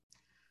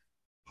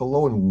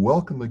Hello and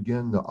welcome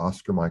again to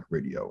Oscar Mike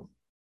Radio.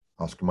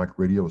 Oscar Mike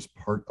Radio is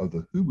part of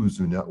the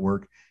Hubazoo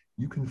Network.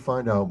 You can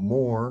find out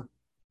more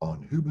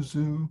on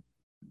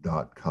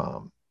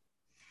hubazoo.com.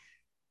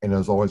 And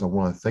as always, I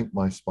want to thank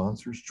my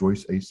sponsors,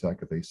 Joyce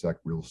Asack of Asack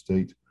Real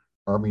Estate,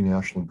 Army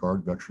National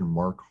Guard veteran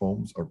Mark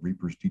Holmes of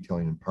Reapers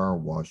Detailing and Power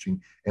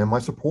Washing, and my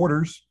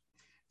supporters,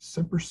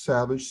 Semper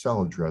Savage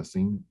Salad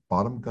Dressing,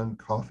 Bottom Gun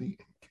Coffee,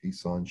 and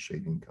Caisson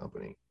Shaving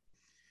Company.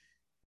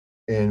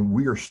 And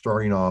we are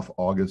starting off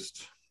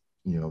August.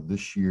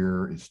 This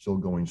year is still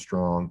going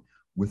strong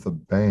with a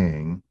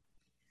bang.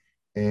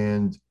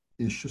 And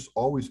it's just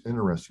always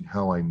interesting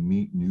how I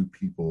meet new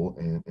people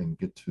and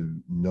get to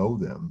know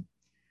them.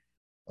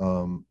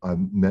 I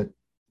met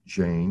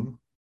Jane.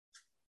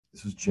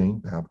 This is Jane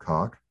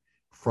Babcock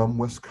from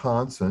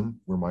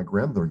Wisconsin, where my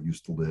grandmother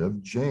used to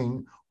live.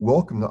 Jane,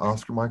 welcome to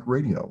Oscar Mike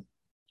Radio.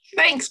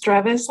 Thanks,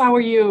 Travis. How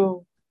are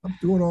you? I'm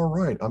doing all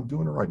right.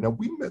 Now,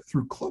 we met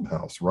through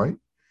Clubhouse, right?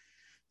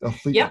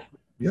 Althea, yep.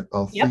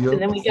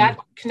 And then we got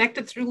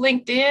connected through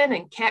LinkedIn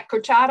and Kat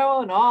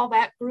Corchado and all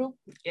that group.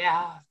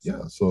 Yeah.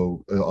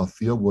 So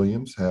Althea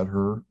Williams had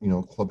her,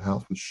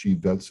 Clubhouse with She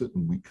Vets It,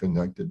 and we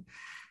connected.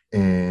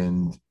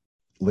 And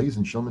ladies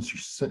and gentlemen, she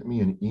sent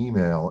me an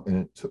email, and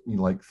it took me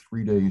like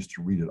 3 days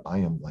to read it. I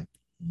am like,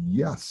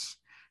 yes,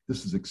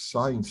 this is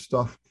exciting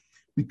stuff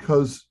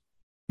because,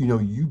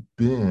 you've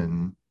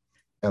been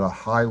at a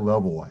high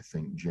level, I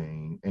think,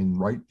 Jane, and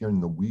right there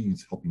in the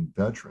weeds helping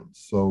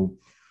veterans. So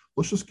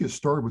let's just get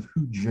started with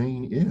who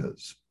Jane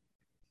is.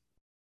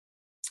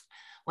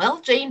 Well,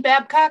 Jane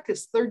Babcock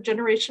is third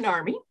generation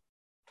Army.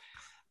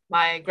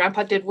 My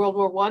grandpa did World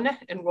War I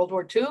and World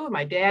War II.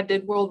 My dad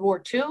did World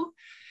War II.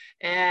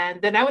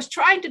 And then I was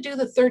trying to do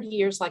the 30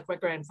 years like my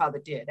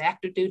grandfather did,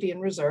 active duty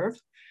and reserve.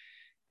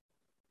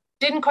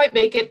 Didn't quite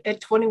make it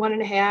at 21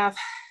 and a half,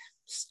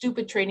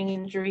 stupid training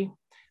injury.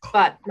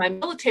 But my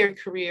military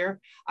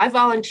career, I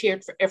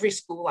volunteered for every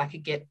school I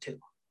could get to.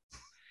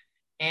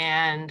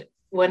 And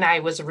when I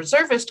was a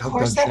reservist, of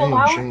course,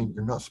 Jane,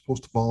 you're not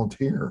supposed to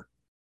volunteer.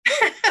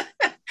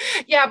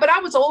 Yeah, but I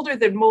was older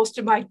than most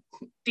of my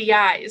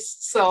DIs.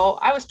 So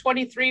I was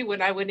 23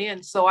 when I went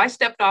in. So I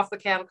stepped off the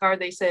cattle car.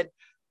 They said,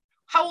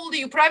 "How old are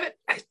you, Private?"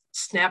 I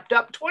snapped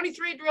up,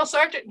 23, Drill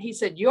Sergeant. And he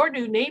said, "Your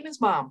new name is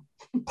Mom."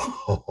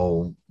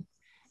 Oh.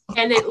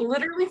 And it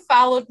literally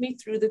followed me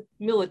through the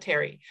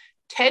military.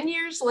 10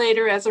 years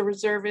later, as a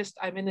reservist,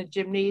 I'm in a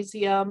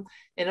gymnasium,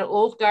 and an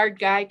old guard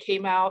guy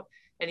came out,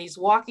 and he's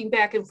walking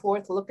back and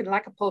forth looking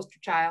like a poster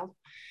child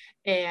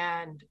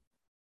and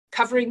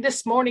covering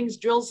this morning's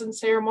drills and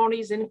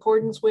ceremonies in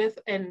accordance with.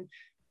 And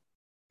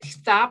he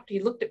stopped, he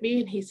looked at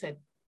me, and he said,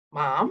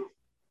 "Mom."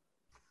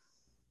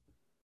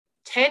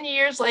 10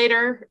 years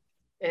later,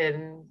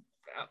 and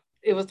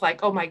it was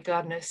like, oh my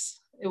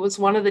goodness, it was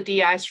one of the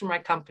DIs from my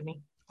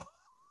company.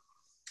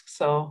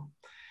 So,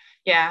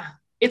 yeah,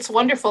 it's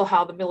wonderful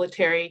how the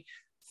military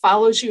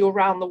follows you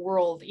around the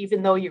world,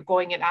 even though you're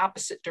going in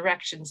opposite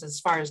directions as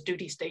far as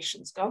duty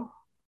stations go.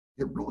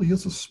 It really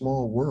is a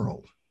small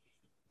world.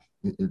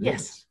 It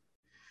yes. Is.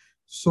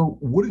 So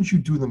what did you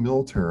do in the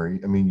military?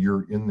 I mean,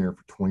 you're in there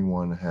for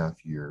 21 and a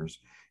half years,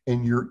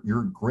 and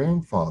your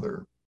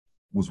grandfather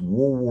was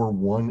World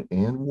War I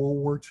and World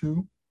War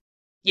II?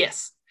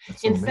 Yes.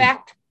 In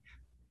fact,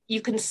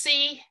 you can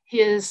see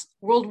his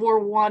World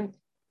War I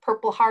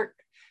Purple Heart.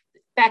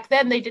 Back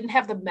then, they didn't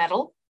have the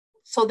medal,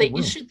 so they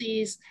issued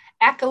these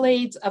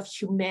accolades of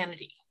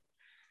humanity.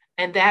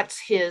 And that's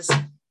his,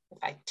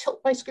 if I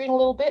tilt my screen a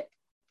little bit,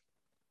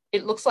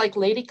 it looks like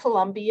Lady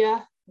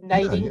Columbia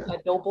knighting a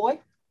doughboy.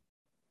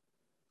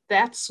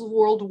 That's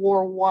World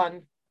War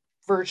I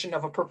version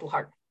of a Purple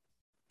Heart.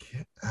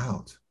 Get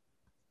out.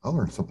 I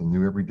learn something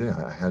new every day.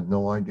 I had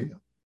no idea.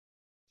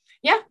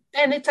 Yeah,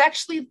 and it's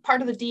actually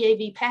part of the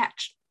DAV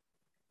patch.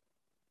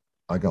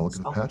 I got to look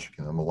at the patch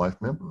again. I'm a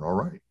life member. All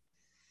right.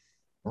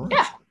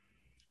 Yeah.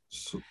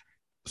 So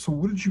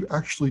what did you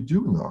actually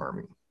do in the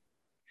Army?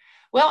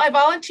 Well, I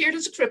volunteered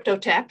as a crypto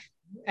tech.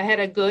 I had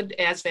a good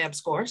ASVAB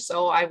score,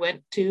 so I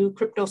went to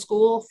crypto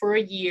school for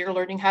a year,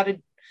 learning how to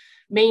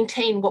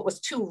maintain what was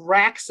 2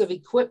 racks of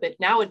equipment.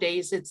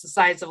 Nowadays, it's the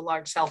size of a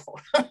large cell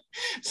phone.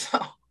 So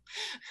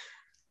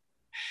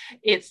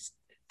it's,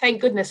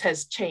 thank goodness,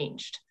 has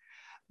changed.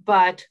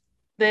 But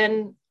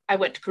then I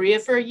went to Korea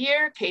for a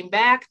year, came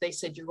back. They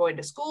said, "You're going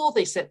to school."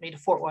 They sent me to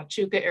Fort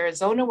Huachuca,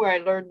 Arizona, where I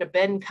learned to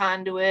bend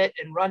conduit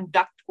and run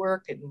duct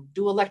work and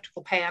do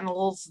electrical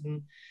panels.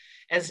 And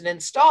as an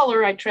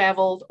installer, I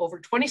traveled over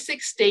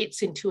 26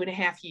 states in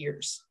 2.5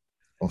 years.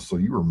 Oh, so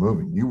you were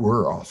moving. You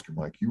were Oscar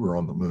Mike. You were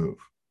on the move.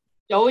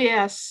 Oh,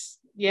 yes.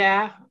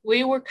 Yeah,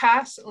 we were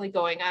constantly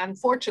going.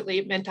 Unfortunately,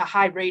 it meant a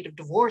high rate of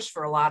divorce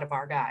for a lot of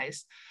our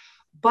guys.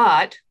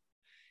 But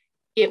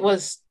it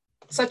was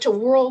such a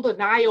world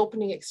and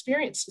eye-opening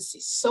experience to see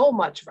so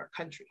much of our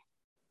country.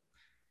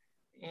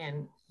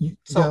 And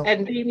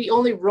and being the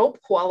only rope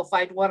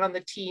qualified one on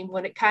the team,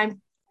 when it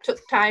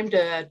took time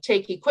to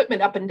take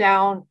equipment up and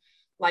down,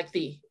 like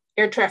the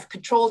air traffic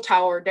control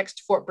tower next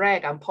to Fort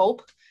Bragg on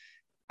Pope,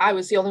 I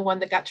was the only one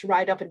that got to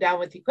ride up and down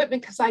with the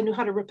equipment because I knew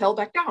how to rappel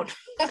back down.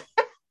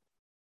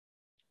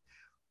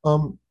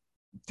 Um,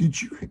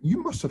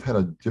 you must have had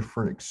a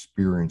different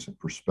experience and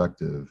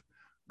perspective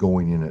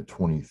going in at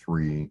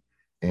 23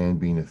 and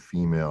being a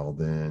female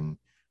than,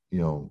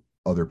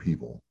 other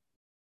people.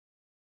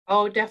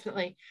 Oh,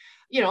 definitely.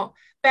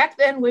 Back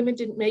then women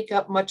didn't make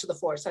up much of the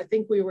force. I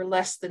think we were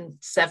less than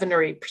 7 or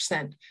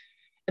 8%.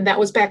 And that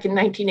was back in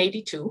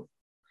 1982.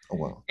 Oh,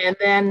 wow. And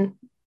then,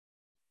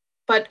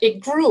 but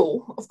it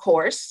grew, of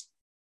course.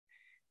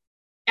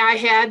 I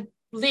had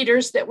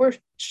leaders that were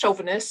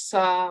chauvinists.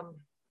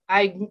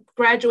 I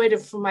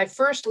graduated from my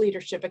first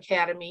leadership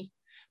academy,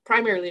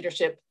 primary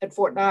leadership at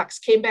Fort Knox,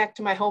 came back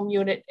to my home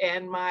unit,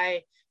 and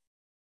my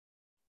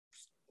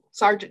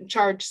sergeant in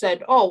charge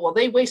said, "Oh, well,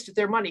 they wasted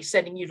their money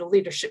sending you to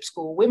leadership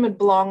school. Women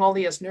belong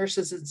only as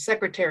nurses and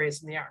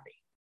secretaries in the Army."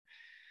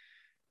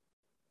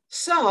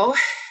 So,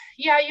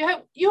 yeah,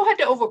 you had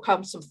to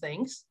overcome some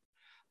things.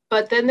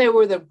 But then there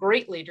were the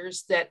great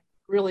leaders that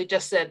really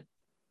just said,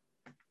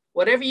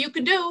 whatever you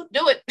can do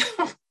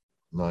it.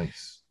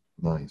 Nice,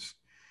 nice.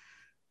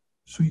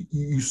 So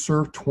you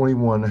served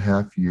 21 and a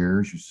half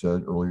years. You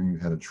said earlier you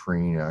had a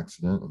training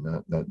accident,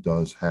 and that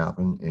does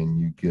happen,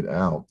 and you get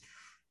out.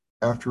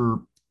 After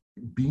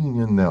being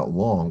in that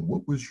long,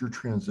 what was your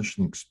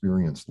transition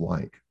experience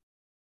like?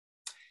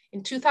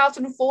 In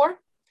 2004,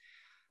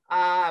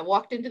 I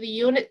walked into the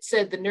unit,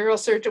 said the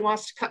neurosurgeon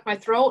wants to cut my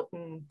throat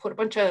and put a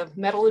bunch of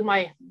metal in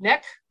my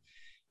neck.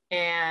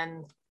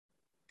 And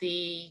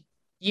the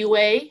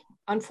UA,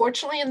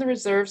 unfortunately, in the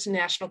reserves and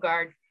National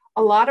Guard,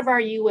 a lot of our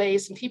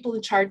UAs and people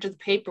in charge of the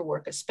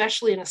paperwork,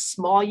 especially in a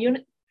small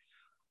unit,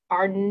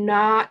 are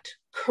not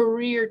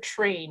career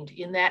trained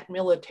in that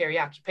military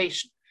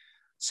occupation.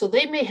 So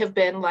they may have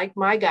been like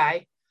my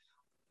guy,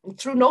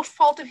 through no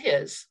fault of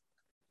his,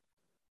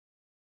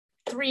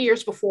 3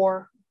 years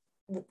before,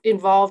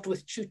 involved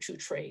with choo-choo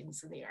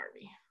trains in the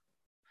Army.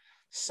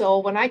 So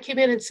when I came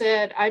in and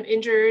said, I'm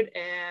injured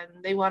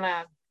and they want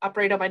to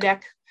operate on my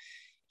neck,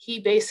 he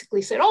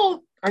basically said,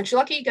 "Oh, aren't you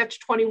lucky? You got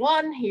your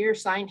 21 here,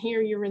 sign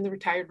here, you're in the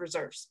retired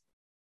reserves."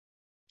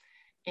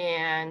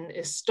 And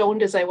as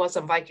stoned as I was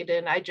on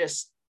Vicodin, I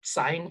just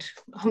signed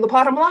on the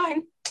bottom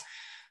line.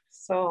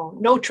 So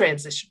no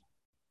transition.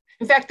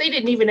 In fact, they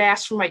didn't even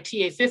ask for my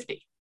TA-50.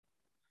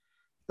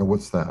 Now,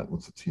 what's that?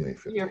 What's the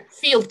TA-50? Your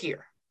field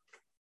gear.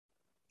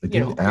 They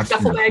didn't Your ask for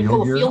duffel your bag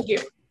full field of gear? field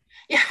gear.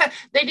 Yeah,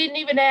 they didn't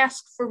even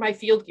ask for my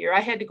field gear.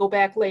 I had to go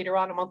back later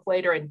on, a month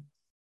later, and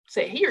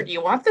say, "Here, do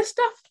you want this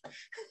stuff?"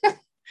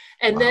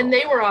 And then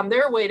they were on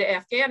their way to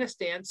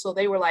Afghanistan. So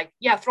they were like,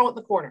 "Yeah, throw it in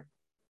the corner.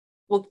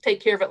 We'll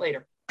take care of it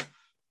later."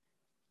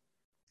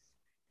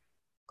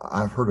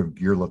 I've heard of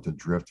gear left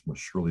adrift must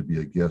surely be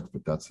a gift,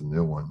 but that's a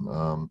new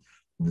one.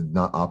 Did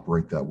not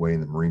operate that way in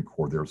the Marine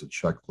Corps. There was a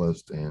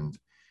checklist, and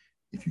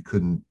if you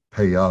couldn't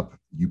pay up,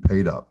 you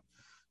paid up.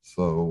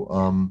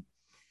 So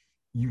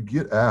you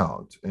get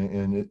out,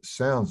 and it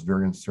sounds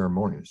very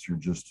unceremonious. You're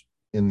just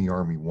in the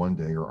Army one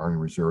day, or Army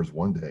Reserves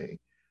one day,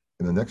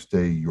 and the next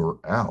day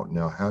you're out.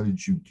 Now, how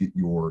did you get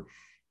your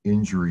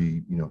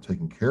injury,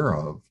 taken care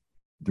of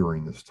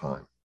during this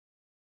time?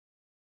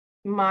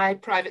 My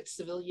private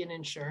civilian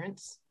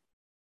insurance.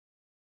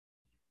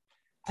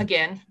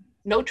 Again,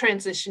 no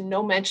transition,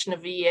 no mention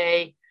of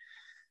VA,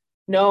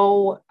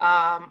 no,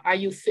 are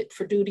you fit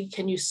for duty?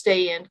 Can you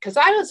stay in? Because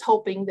I was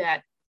hoping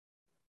that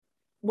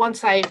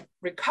once I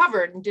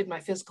recovered and did my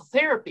physical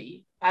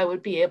therapy, I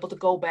would be able to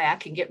go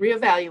back and get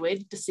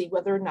reevaluated to see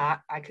whether or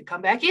not I could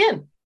come back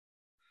in.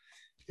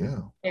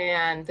 Yeah.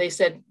 And they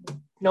said,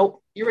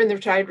 "Nope, you're in the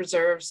retired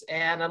reserves.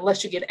 And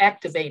unless you get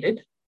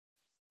activated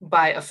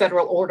by a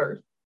federal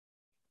order,"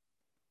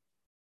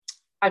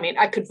 I mean,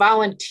 I could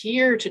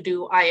volunteer to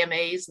do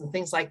IMAs and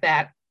things like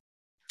that,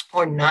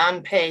 or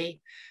non-pay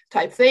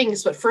type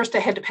things. But first I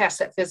had to pass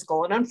that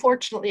physical. And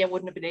unfortunately, I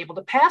wouldn't have been able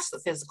to pass the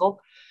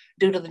physical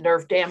due to the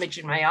nerve damage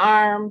in my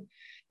arm.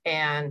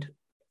 And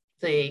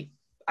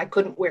I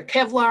couldn't wear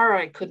Kevlar.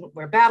 I couldn't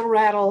wear battle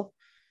rattle.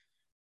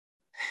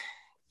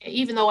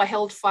 Even though I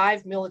held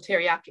 5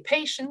 military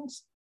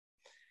occupations.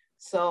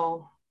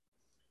 So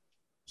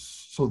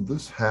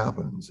this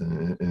happens,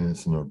 and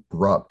it's an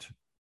abrupt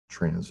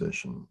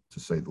transition, to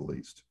say the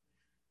least.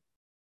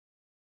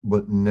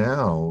 But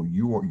now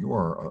you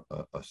are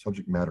a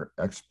subject matter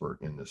expert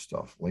in this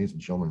stuff, ladies and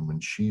gentlemen. When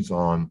she's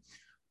on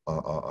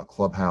a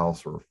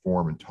clubhouse or a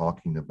forum and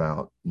talking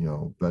about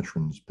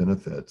veterans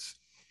benefits,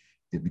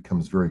 it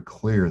becomes very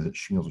clear that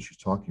she knows what she's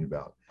talking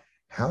about.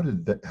 How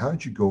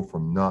did you go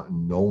from not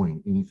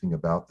knowing anything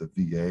about the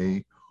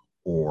VA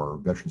or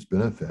veterans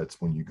benefits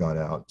when you got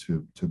out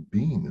to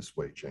being this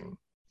way, Jane?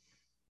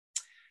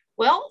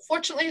 Well,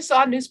 fortunately, I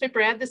saw a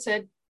newspaper ad that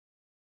said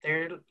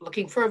they're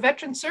looking for a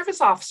veteran service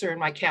officer in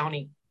my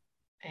county.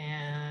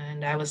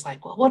 And I was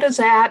like, well, what is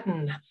that?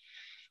 And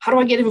how do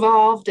I get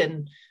involved?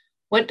 And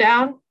went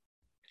down,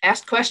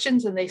 asked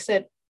questions, and they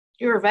said,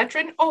 "You're a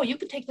veteran? Oh, you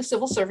could take the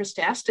civil service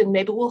test and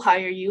maybe we'll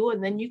hire you.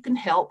 And then you can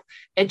help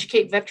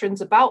educate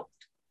veterans about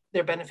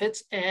their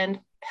benefits and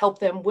help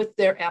them with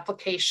their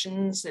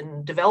applications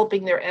and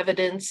developing their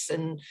evidence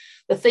and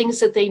the things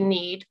that they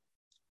need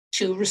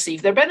to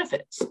receive their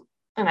benefits.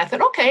 And I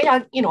thought, okay, I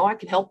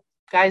can help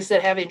guys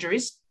that have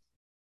injuries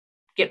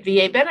get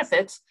VA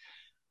benefits.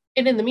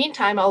 And in the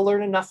meantime, I'll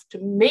learn enough to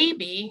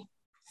maybe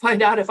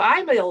find out if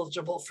I'm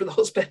eligible for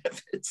those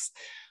benefits.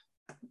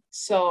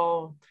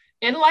 So,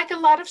 and like a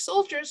lot of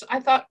soldiers, I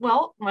thought,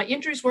 well, my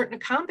injuries weren't in a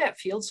combat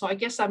field, so I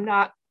guess I'm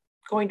not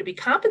going to be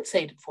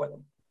compensated for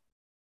them.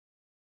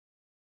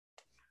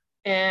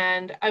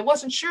 And I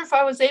wasn't sure if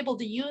I was able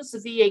to use the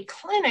VA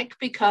clinic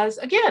because,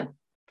 again,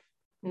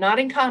 not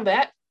in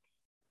combat.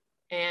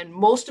 And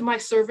most of my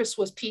service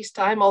was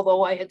peacetime,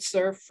 although I had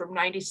served from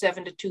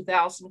 97 to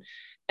 2000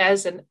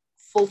 as a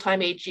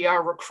full-time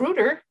AGR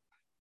recruiter.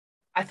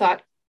 I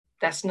thought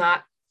that's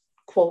not,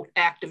 quote,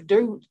 active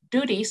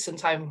duty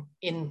since I'm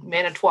in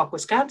Manitowoc,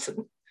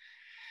 Wisconsin.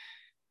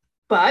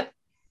 But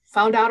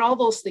found out all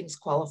those things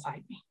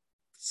qualified me.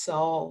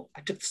 So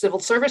I took the civil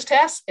service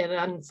test, and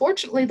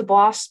unfortunately, the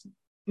boss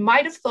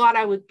might have thought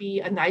I would be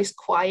a nice,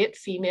 quiet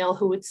female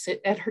who would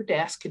sit at her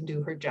desk and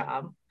do her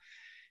job.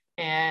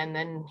 And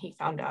then he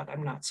found out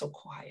I'm not so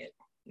quiet.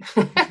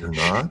 You're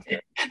not?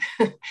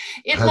 I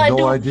had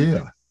no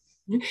idea.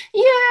 Yeah,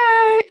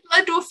 it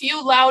led to a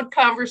few loud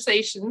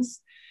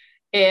conversations.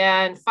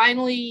 And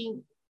finally,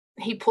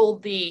 he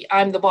pulled the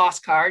I'm the boss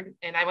card.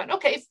 And I went,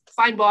 okay,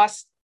 fine,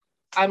 boss.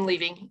 I'm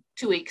leaving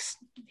 2 weeks.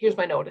 Here's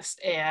my notice.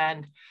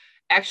 And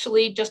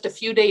actually, just a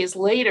few days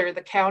later,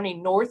 the county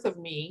north of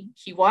me,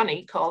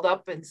 Kewaunee, called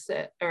up and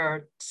said,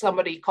 or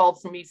somebody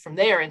called for me from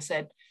there and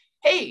said,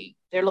 hey,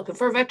 they're looking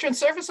for a veteran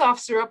service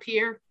officer up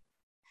here.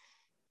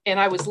 And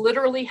I was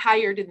literally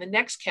hired in the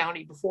next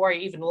county before I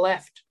even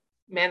left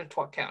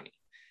Manitowoc County.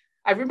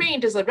 I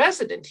remained as a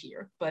resident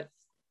here, but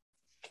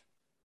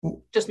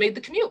just made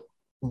the commute.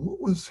 What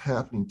was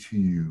happening to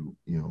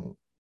you,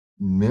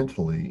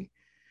 mentally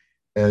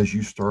as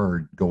you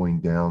started going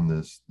down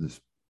this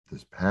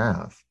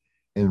path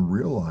and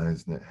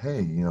realizing that,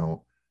 hey,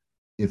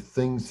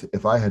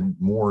 if I had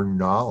more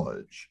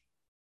knowledge,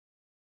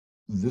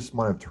 this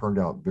might have turned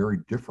out very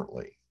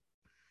differently.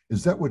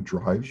 Is that what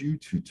drives you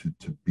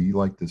to be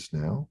like this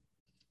now?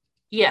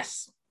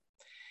 Yes.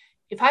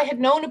 If I had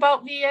known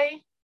about VA,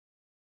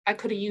 I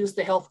could have used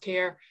the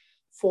healthcare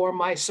for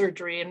my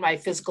surgery and my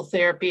physical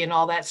therapy and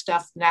all that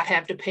stuff, not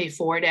have to pay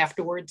for it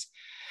afterwards.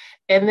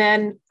 And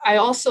then I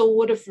also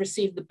would have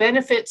received the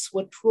benefits,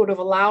 which would have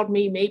allowed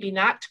me maybe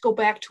not to go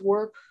back to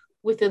work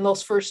within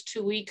those first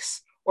 2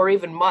 weeks or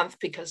even month,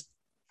 because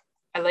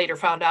I later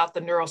found out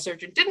the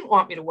neurosurgeon didn't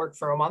want me to work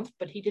for a month,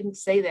 but he didn't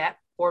say that.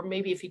 Or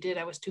maybe if he did,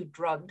 I was too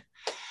drugged.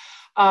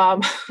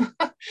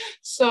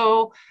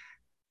 So,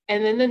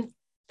 and then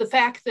the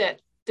fact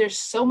that there's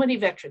so many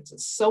veterans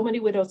and so many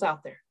widows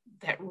out there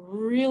that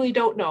really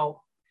don't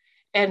know.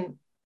 And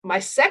my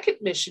second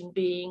mission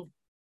being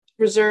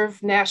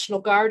Reserve, National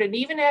Guard, and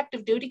even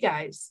active duty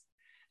guys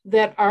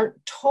that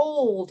aren't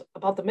told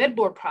about the med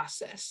board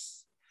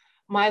process.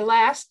 My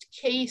last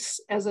case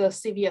as a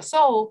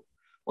CVSO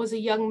was a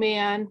young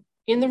man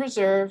in the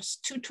reserves,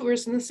 2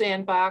 tours in the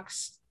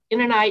sandbox, in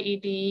an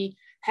IED,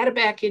 had a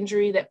back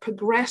injury that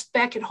progressed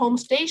back at home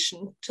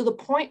station to the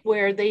point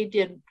where they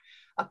did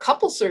a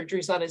couple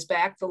surgeries on his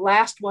back, the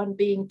last one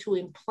being to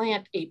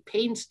implant a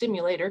pain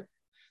stimulator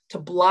to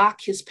block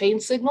his pain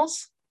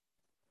signals.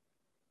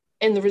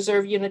 And the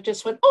reserve unit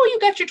just went, oh, you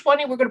got your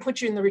 20, we're going to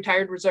put you in the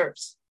retired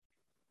reserves,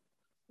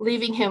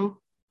 leaving him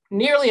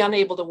nearly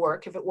unable to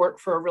work if it weren't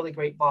for a really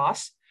great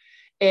boss,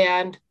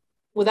 and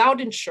without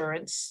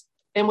insurance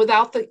and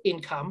without the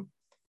income,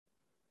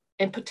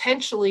 and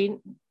potentially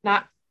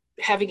not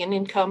having an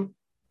income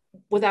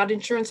without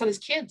insurance on his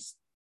kids.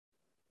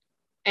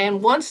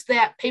 And once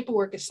that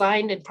paperwork is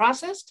signed and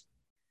processed,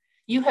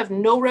 you have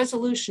no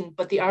resolution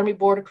but the Army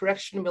Board of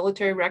Correctional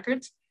Military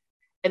Records,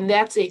 and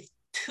that's a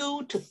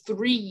 2 to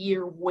 3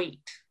 year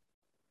wait.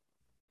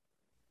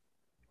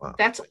 Wow.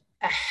 That's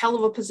a hell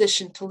of a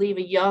position to leave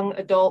a young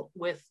adult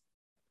with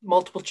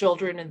multiple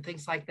children and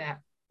things like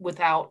that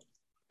without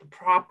the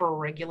proper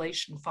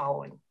regulation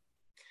following.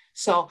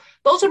 So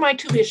those are my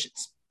 2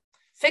 missions.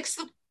 Fix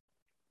the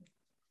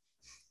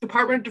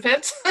Department of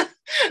Defense,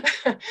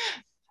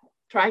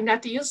 trying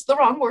not to use the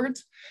wrong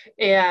words,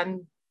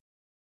 and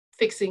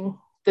fixing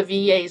the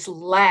VA's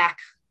lack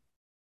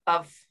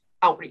of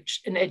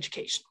outreach and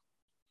education.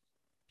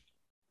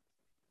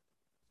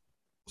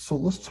 So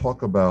let's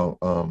talk about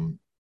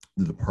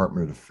the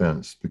Department of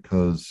Defense,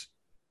 because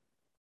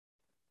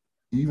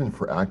even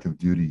for active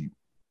duty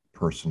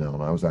personnel,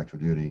 and I was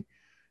active duty,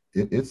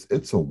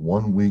 it's a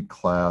 1 week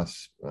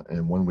class,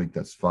 and 1 week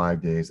that's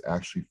 5 days,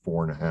 actually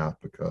 4.5,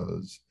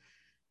 because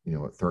at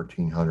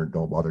 1300,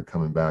 don't bother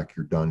coming back,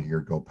 you're done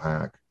here, go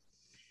pack.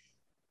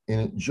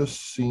 And it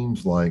just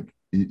seems like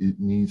it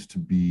needs to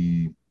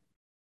be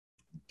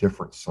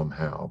different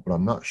somehow, but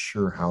I'm not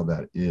sure how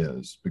that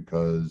is,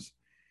 because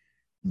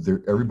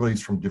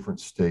everybody's from different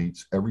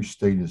states. Every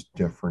state is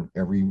different.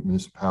 Every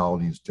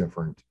municipality is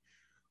different.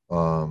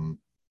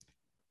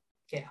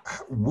 Yeah.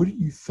 What do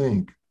you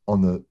think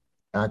on the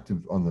active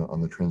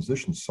on the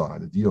transition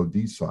side, the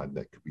DoD side,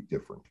 that could be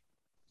different?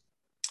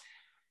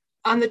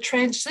 On the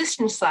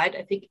transition side,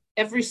 I think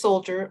every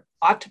soldier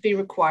ought to be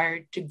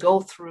required to go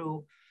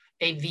through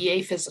a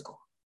VA physical.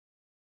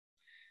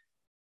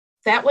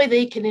 That way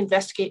they can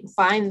investigate and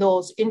find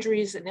those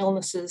injuries and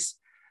illnesses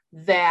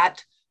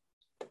that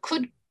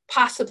could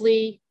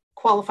possibly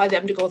qualify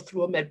them to go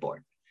through a med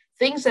board,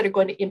 things that are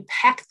going to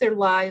impact their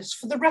lives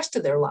for the rest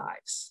of their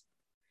lives.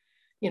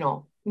 You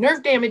know,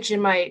 nerve damage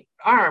in my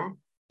arm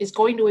is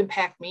going to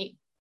impact me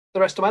the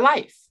rest of my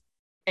life.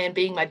 And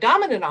being my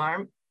dominant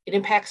arm, it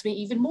impacts me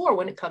even more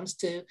when it comes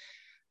to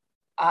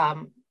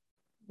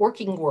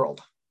working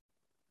world.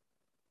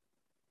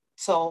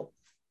 So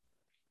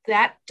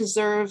that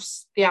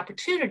deserves the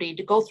opportunity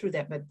to go through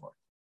that med board.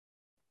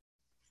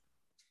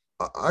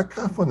 I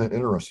kind of find that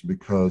interesting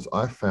because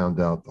I found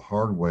out the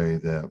hard way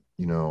that,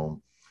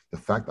 the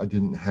fact I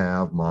didn't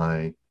have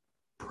my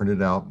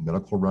printed out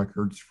medical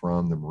records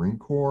from the Marine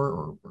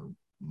Corps or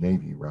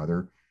Navy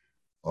rather,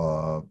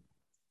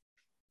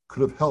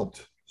 could have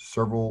helped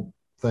several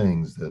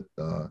things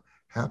that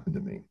happened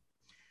to me.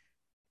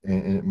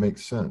 And it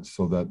makes sense.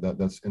 So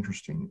that's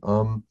interesting.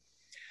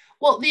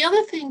 Well, the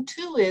other thing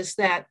too is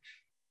that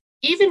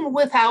even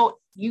without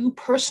you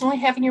personally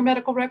having your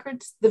medical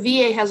records, the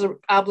VA has an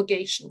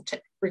obligation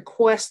to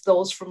request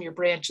those from your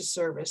branch of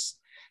service.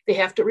 They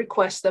have to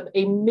request them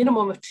a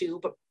minimum of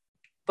 2,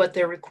 but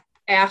they're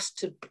asked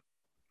to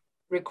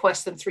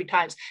request them 3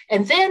 times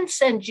and then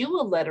send you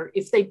a letter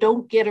if they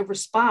don't get a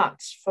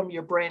response from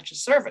your branch of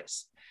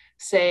service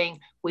saying,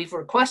 we've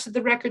requested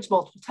the records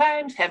multiple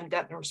times, haven't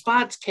gotten a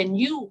response. Can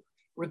you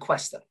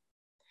request them?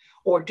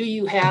 Or do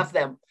you have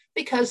them?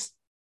 Because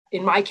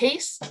in my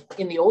case,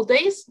 in the old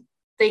days,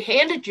 they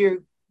handed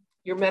you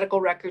your medical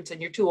records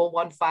and your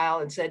 201 file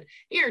and said,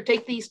 here,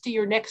 take these to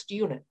your next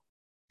unit.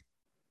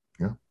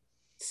 Yeah.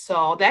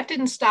 So that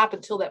didn't stop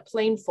until that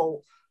plane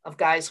full of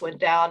guys went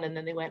down, and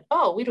then they went,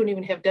 oh, we don't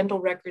even have dental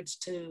records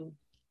to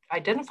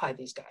identify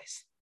these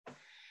guys.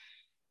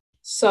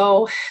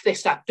 So they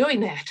stopped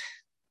doing that.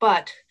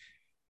 But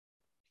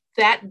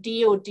that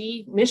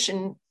DoD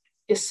mission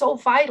is so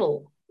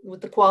vital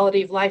with the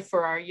quality of life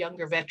for our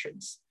younger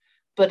veterans.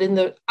 But in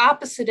the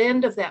opposite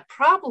end of that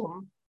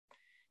problem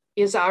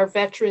is our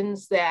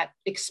veterans that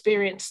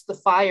experienced the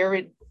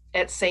fire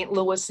at St.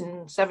 Louis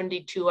in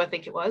 72, I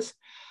think it was.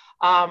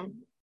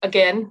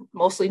 Again,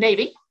 mostly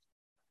Navy.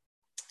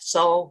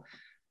 So,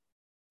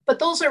 but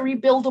those are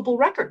rebuildable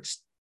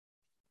records.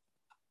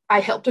 I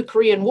helped a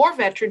Korean War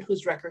veteran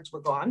whose records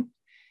were gone,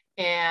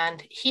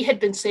 and he had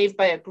been saved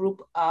by a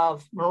group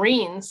of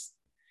Marines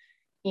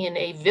in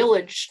a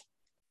village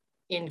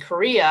in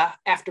Korea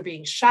after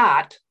being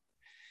shot.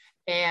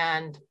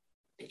 And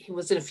he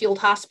was in a field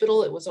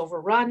hospital. It was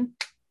overrun.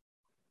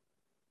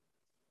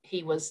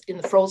 He was in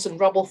the frozen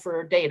rubble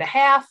for a day and a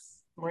half.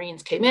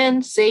 Marines came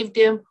in, saved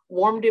him,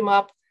 warmed him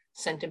up,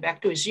 sent him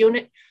back to his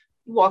unit.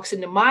 He walks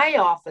into my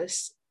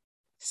office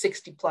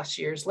 60 plus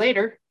years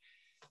later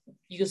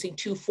using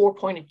 2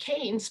 4-pointed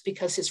canes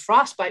because his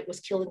frostbite was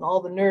killing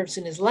all the nerves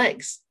in his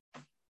legs.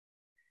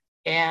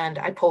 And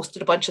I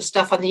posted a bunch of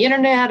stuff on the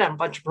internet, on a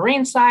bunch of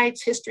Marine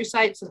sites, history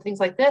sites, and things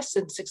like this.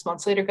 And 6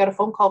 months later, got a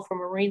phone call from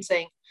a Marine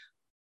saying,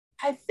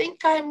 I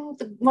think I'm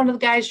one of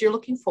the guys you're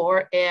looking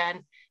for.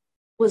 And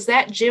was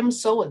that Jim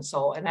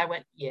so-and-so? And I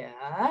went,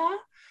 yeah.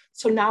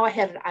 So now I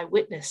had an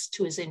eyewitness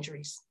to his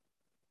injuries.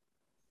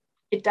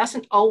 It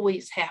doesn't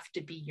always have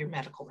to be your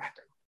medical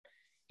record.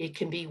 It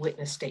can be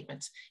witness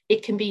statements.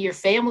 It can be your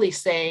family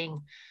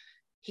saying,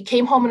 he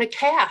came home in a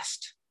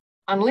cast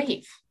on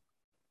leave.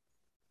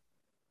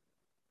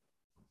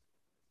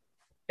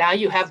 Now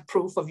you have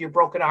proof of your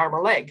broken arm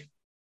or leg.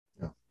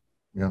 Yeah,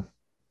 yeah.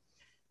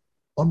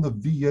 On the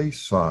VA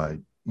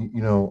side,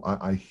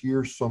 I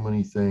hear so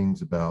many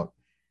things about,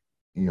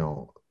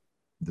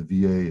 the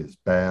VA is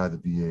bad, the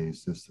VA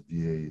is this, the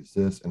VA is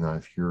this. And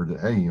I've heard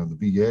that, hey, the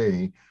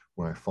VA,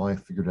 when I finally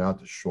figured out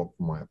to show up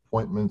for my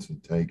appointments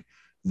and take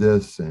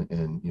this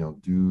and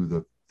do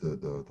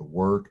the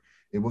work,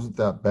 it wasn't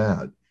that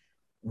bad.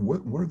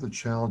 What are the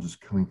challenges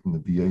coming from the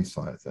VA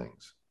side of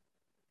things?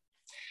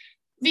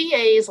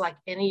 VA is like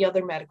any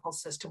other medical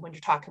system when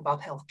you're talking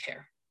about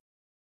healthcare.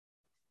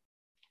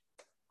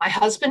 My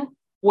husband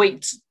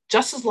waits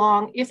just as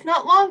long, if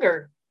not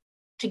longer,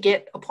 to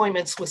get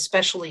appointments with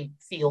specialty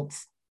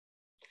fields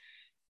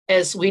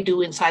as we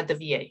do inside the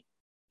VA.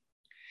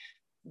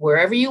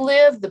 Wherever you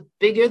live, the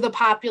bigger the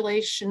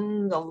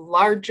population, the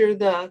larger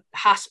the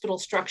hospital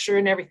structure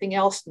and everything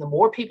else, and the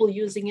more people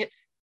using it,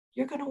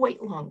 you're going to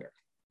wait longer.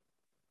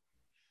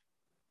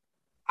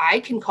 I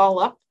can call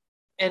up,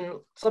 and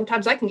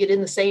sometimes I can get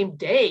in the same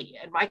day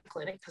at my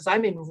clinic because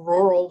I'm in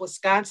rural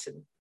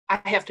Wisconsin. I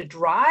have to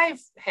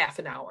drive half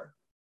an hour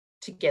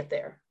to get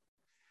there,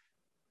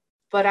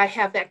 but I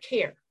have that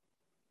care.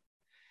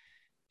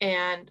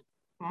 And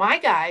my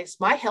guys,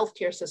 my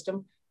healthcare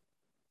system,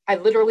 I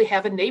literally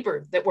have a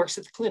neighbor that works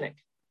at the clinic.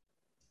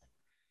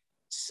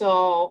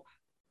 So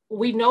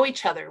we know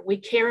each other. We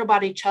care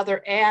about each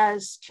other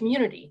as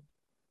community.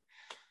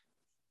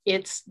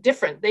 It's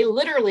different. They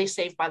literally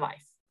saved my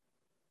life.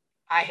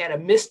 I had a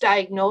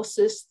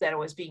misdiagnosis that I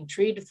was being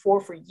treated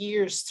for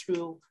years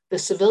through the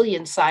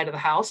civilian side of the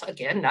house,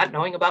 again, not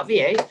knowing about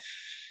VA,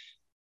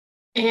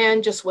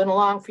 and just went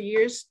along for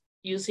years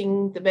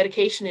using the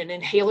medication and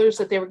inhalers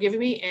that they were giving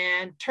me.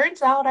 And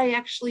turns out I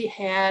actually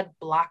had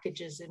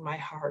blockages in my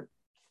heart.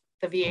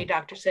 The VA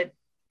doctor said,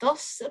 those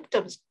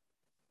symptoms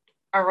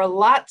are a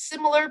lot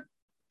similar,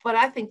 but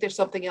I think there's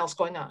something else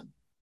going on.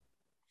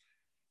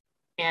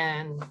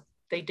 And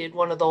they did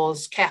one of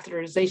those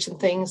catheterization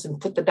things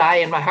and put the dye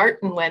in my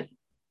heart and went,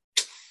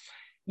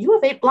 you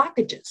have 8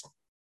 blockages.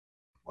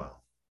 Wow.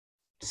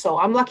 So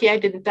I'm lucky I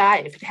didn't die.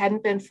 If it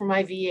hadn't been for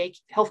my VA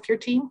healthcare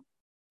team,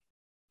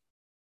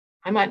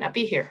 I might not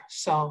be here.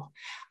 So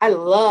I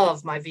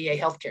love my VA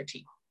healthcare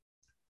team.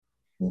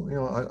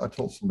 Well, I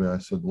told somebody, I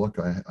said, look,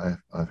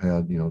 I've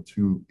had,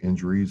 2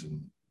 injuries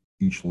in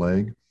each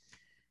leg.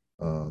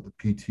 The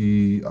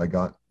PT I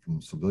got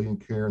from civilian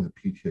care and the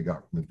PT I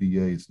got from the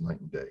VA is night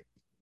and day.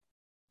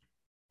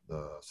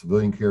 The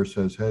civilian care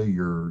says, hey,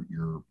 you're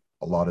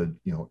allotted,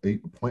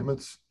 8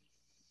 appointments.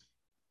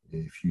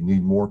 If you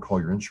need more, call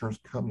your insurance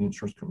company.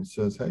 Insurance company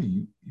says, hey,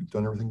 you've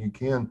done everything you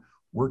can.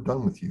 We're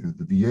done with you.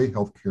 The VA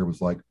healthcare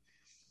was like,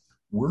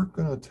 we're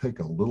going to take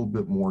a little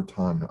bit more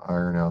time to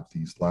iron out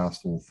these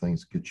last little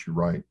things, get you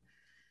right.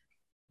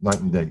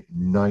 Night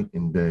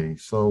and day.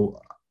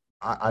 So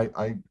I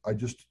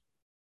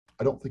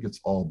don't think it's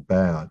all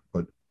bad,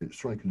 but it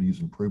certainly could use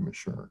improvement,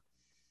 sure.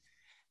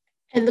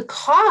 And the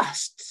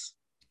costs.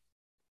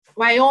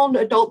 My own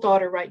adult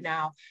daughter right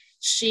now,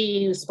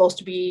 she is supposed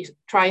to be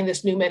trying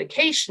this new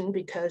medication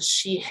because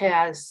she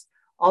has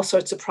all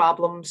sorts of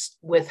problems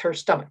with her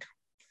stomach.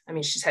 I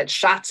mean, she's had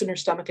shots in her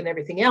stomach and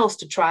everything else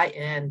to try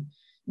and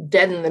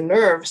deaden the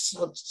nerves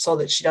so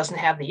that she doesn't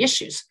have the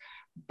issues.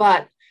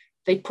 But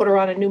they put her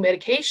on a new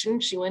medication.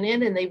 She went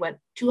in and they went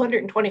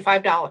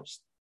 $225.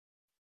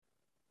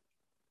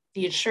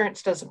 The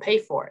insurance doesn't pay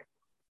for it.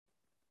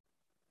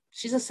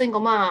 She's a single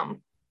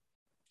mom.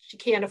 She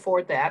can't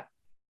afford that.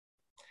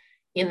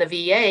 In the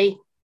VA,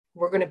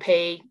 we're going to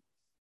pay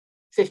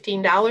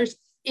 $15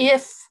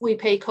 if we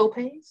pay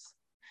copays.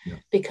 Yeah.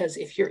 Because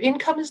if your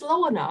income is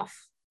low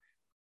enough,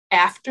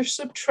 after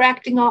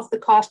subtracting off the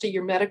cost of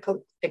your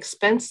medical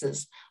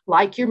expenses,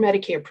 like your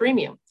Medicare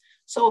premium.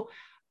 So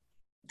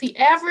the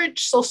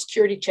average Social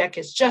Security check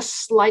is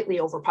just slightly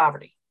over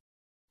poverty.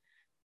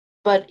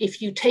 But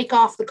if you take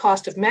off the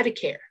cost of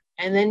Medicare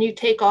and then you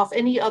take off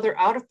any other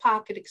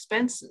out-of-pocket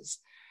expenses,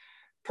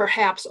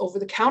 perhaps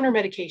over-the-counter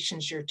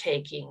medications you're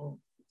taking,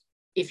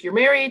 if you're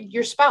married,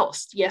 your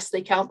spouse, yes,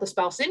 they count the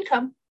spouse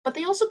income, but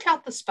they also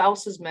count the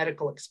spouse's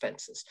medical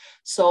expenses.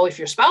 So if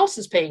your spouse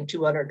is paying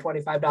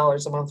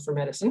 $225 a month for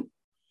medicine,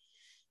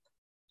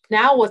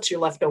 now what's your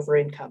leftover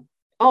income?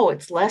 Oh,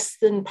 it's less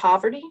than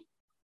poverty.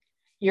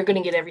 You're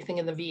going to get everything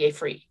in the VA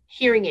free.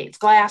 Hearing aids,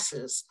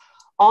 glasses,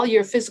 all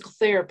your physical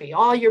therapy,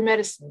 all your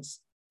medicines.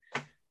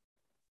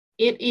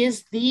 It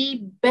is the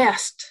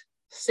best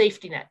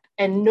safety net.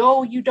 And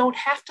no, you don't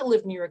have to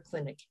live near a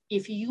clinic.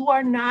 If you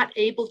are not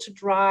able to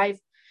drive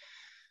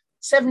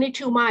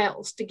 72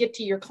 miles to get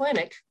to your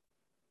clinic,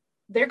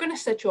 they're going to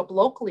set you up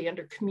locally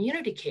under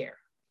community care.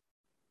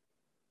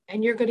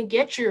 And you're going to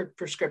get your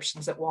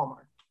prescriptions at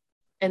Walmart.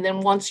 And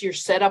then once you're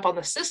set up on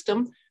the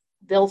system,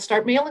 they'll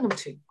start mailing them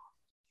to you.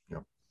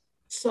 Yep.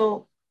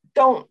 So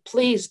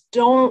please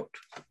don't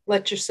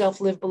let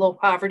yourself live below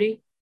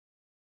poverty.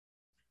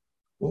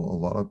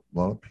 Well, a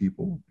lot of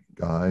people,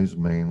 guys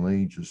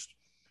mainly, just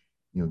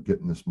get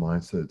in this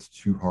mindset. It's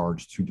too hard,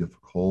 it's too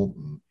difficult,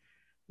 and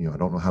I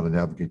don't know how to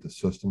navigate the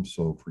system,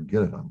 so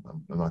forget it.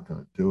 I'm not going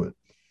to do it.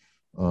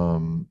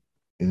 And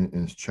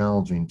it's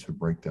challenging to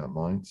break that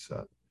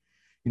mindset.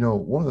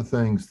 One of the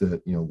things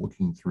that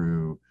looking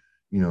through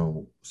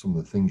some of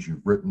the things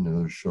you've written and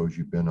other shows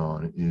you've been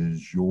on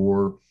is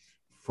your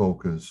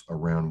focus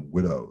around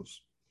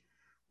widows,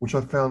 which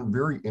I found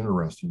very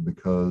interesting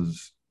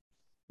because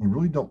you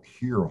really don't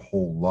hear a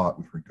whole lot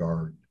with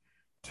regard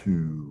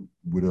to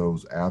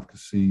widows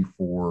advocacy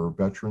for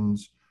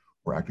veterans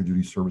or active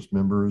duty service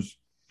members.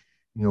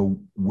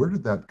 Where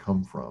did that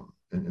come from,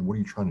 and what are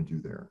you trying to do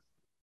there?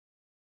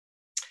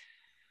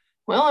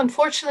 Well,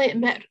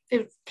 unfortunately,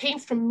 it came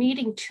from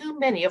meeting too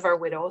many of our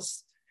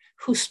widows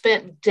who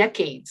spent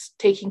decades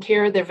taking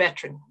care of their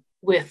veteran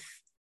with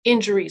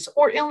injuries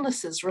or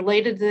illnesses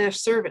related to their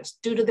service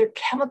due to their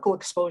chemical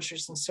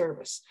exposures in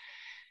service,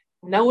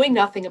 knowing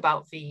nothing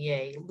about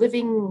VA,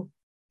 living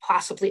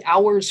possibly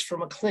hours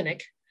from a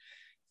clinic,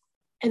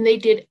 and they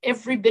did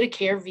every bit of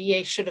care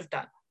VA should have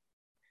done.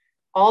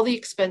 All the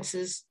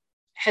expenses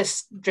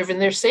has driven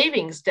their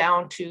savings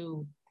down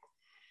to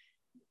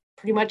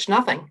pretty much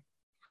nothing.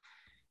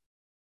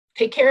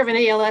 Take care of an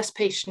ALS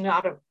patient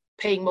out of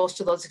paying most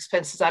of those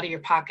expenses out of your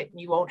pocket,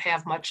 and you won't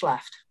have much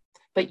left.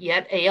 But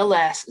yet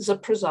ALS is a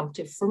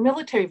presumptive for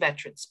military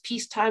veterans,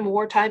 peacetime,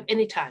 wartime,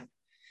 anytime.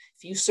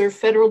 If you serve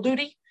federal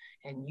duty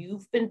and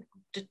you've been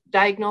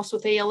diagnosed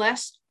with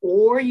ALS,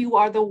 or you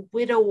are the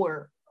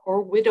widower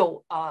or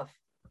widow of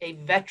a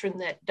veteran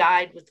that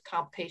died with the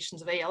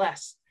complications of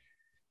ALS,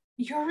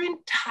 you're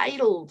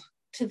entitled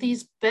to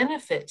these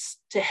benefits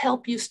to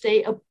help you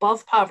stay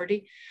above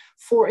poverty.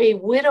 For a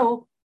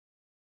widow,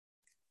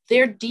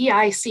 their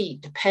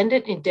DIC,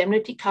 dependent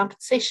indemnity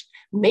compensation,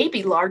 may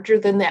be larger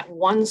than that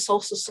one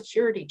Social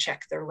Security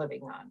check they're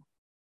living on.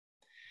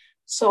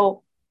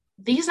 So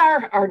these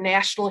are our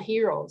national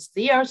heroes.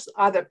 These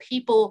are the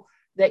people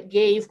that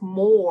gave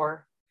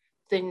more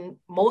than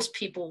most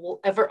people will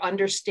ever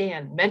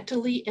understand,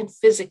 mentally and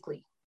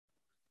physically,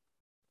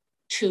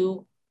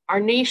 to our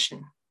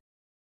nation.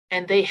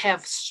 And they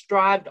have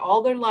strived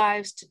all their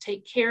lives to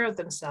take care of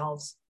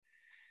themselves.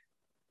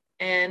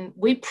 And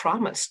we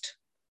promised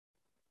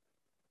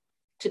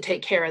to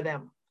take care of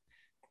them.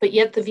 But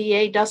yet the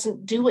VA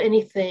doesn't do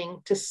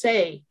anything to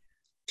say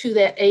to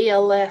that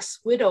ALS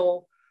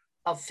widow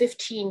of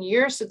 15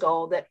 years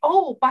ago that,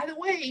 oh, by the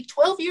way,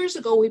 12 years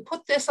ago, we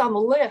put this on the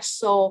list.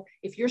 So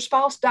if your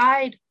spouse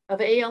died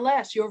of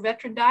ALS, your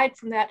veteran died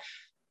from that,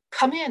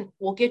 come in,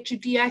 we'll get you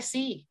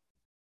DIC.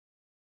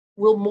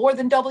 We'll more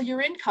than double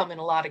your income in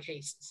a lot of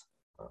cases.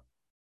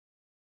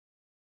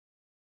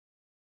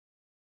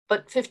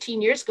 But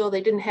 15 years ago,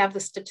 they didn't have the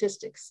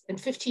statistics. And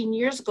 15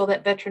 years ago,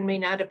 that veteran may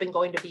not have been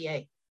going to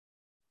VA.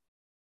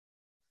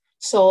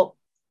 So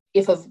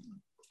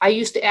I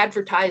used to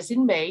advertise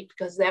in May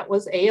because that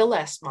was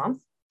ALS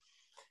month.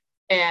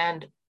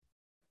 And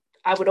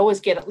I would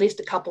always get at least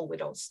a couple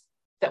widows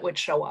that would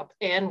show up.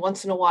 And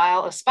once in a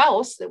while, a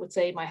spouse that would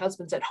say, my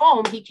husband's at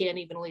home, he can't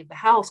even leave the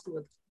house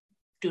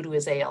due to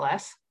his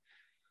ALS.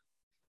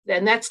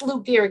 And that's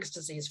Lou Gehrig's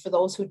disease, for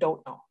those who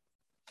don't know.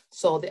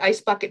 So the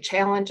Ice Bucket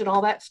Challenge and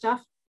all that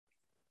stuff,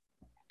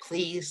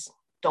 please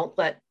don't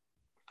let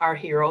our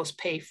heroes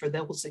pay for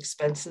those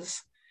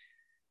expenses.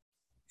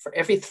 For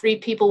every 3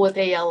 people with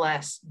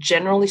ALS,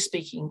 generally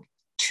speaking,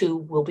 2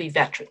 will be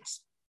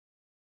veterans.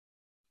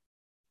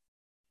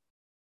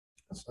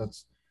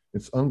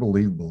 It's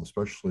unbelievable,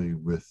 especially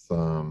with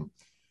the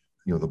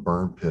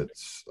burn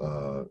pits.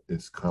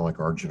 It's kind of like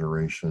our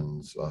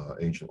generation's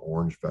Agent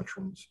Orange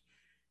veterans.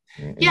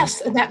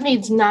 Yes, and that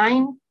means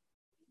 9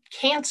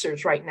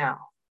 cancers right now.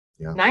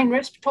 Yeah. 9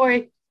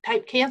 respiratory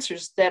type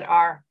cancers that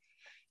are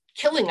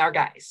killing our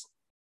guys.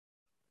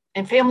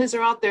 And families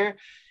are out there.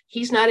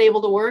 He's not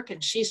able to work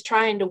and she's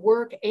trying to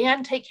work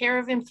and take care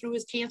of him through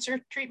his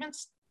cancer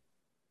treatments.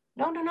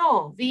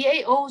 No.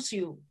 VA owes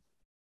you.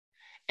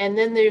 And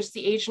then there's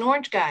the Agent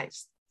Orange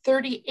guys,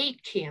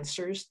 38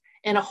 cancers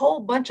and a whole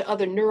bunch of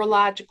other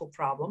neurological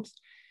problems.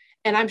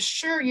 And I'm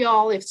sure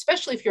y'all,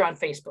 especially if you're on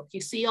Facebook, you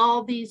see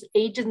all these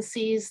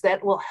agencies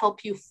that will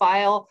help you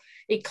file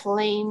a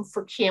claim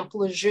for Camp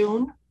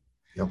Lejeune.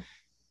 Yep.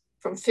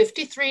 From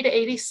 53 to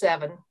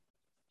 87,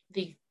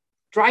 the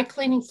dry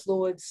cleaning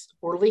fluids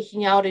were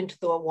leaking out into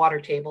the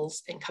water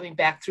tables and coming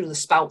back through the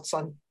spouts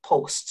on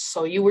posts.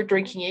 So you were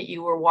drinking it,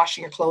 you were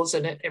washing your clothes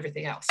in it,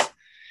 everything else.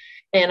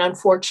 And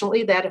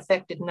unfortunately, that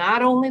affected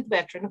not only the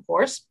veteran, of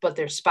course, but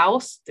their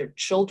spouse, their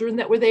children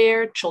that were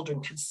there,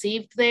 children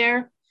conceived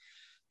there.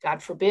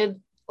 God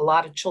forbid, a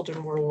lot of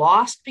children were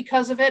lost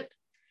because of it.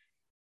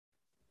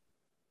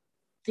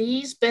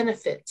 These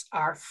benefits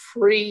are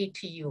free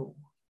to you.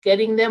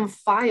 Getting them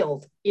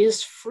filed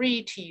is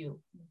free to you.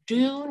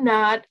 Do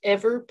not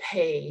ever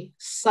pay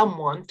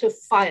someone to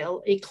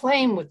file a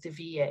claim with the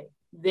VA.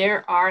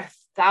 There are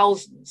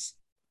thousands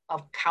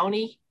of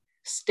county,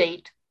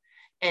 state,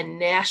 and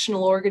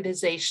national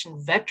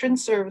organization veteran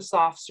service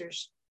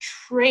officers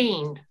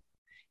trained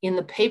in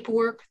the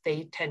paperwork.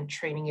 They attend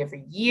training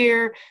every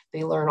year.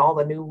 They learn all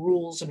the new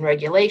rules and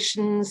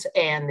regulations,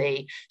 and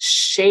they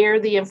share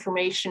the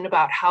information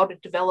about how to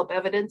develop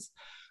evidence.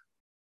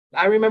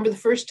 I remember the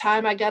first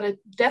time I got a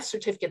death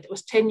certificate that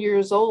was 10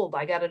 years old.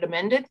 I got it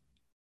amended,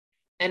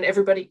 and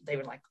everybody, they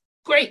were like,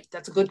 great,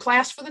 that's a good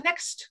class for the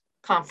next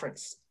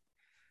conference.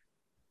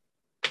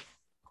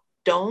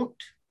 Don't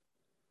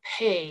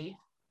pay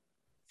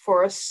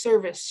for a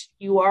service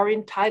you are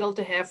entitled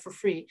to have for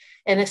free,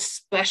 and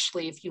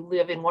especially if you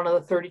live in one of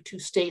the 32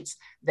 states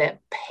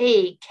that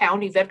pay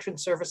county veteran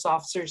service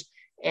officers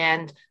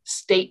and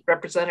state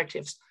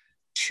representatives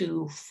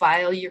to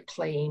file your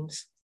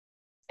claims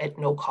at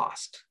no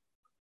cost.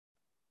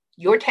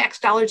 Your tax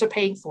dollars are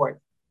paying for it.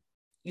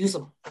 Use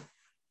them.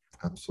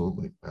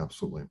 Absolutely.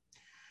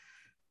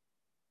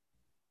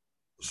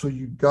 So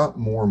you got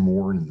more and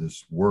more into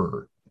this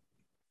work.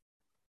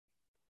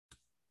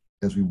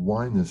 As we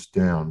wind this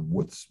down,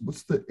 what's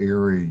the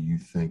area you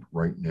think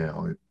right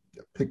now,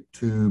 pick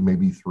 2,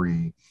 maybe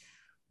 3,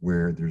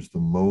 where there's the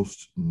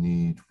most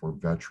need for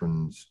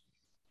veterans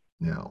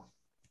now?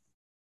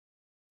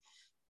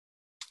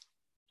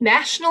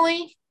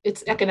 Nationally,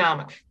 it's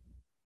economic.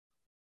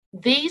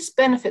 These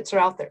benefits are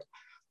out there.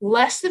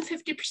 Less than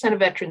 50% of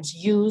veterans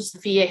use the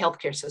VA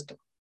healthcare system.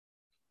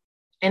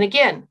 And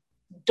again,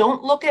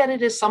 don't look at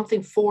it as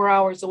something 4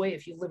 hours away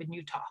if you live in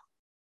Utah.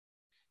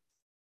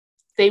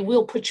 They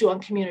will put you on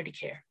community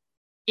care.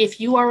 If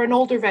you are an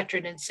older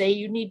veteran and say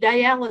you need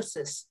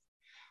dialysis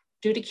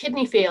due to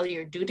kidney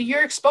failure, due to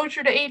your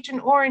exposure to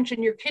Agent Orange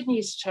and your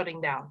kidneys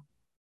shutting down,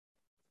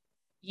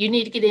 You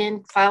need to get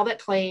in, file that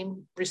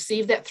claim,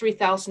 receive that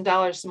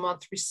 $3,000 a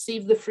month,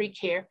 receive the free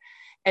care,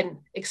 and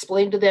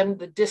explain to them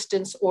the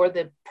distance or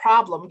the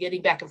problem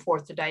getting back and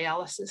forth to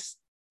dialysis.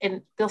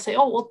 And they'll say,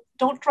 oh, well,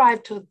 don't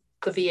drive to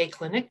the VA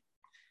clinic.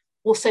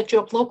 We'll set you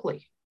up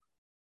locally.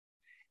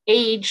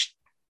 Age,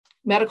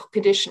 medical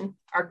condition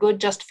are good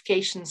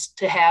justifications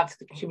to have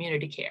the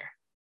community care.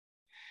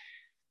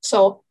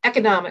 So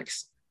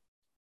economics,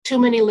 too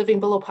many living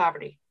below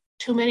poverty,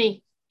 too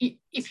many.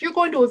 If you're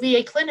going to a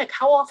VA clinic,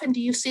 how often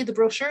do you see the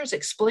brochures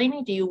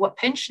explaining to you what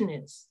pension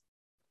is?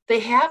 They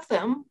have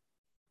them,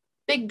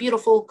 big,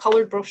 beautiful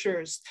colored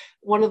brochures.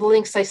 One of the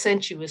links I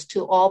sent you is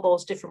to all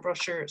those different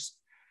brochures.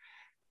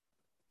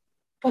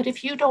 But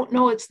if you don't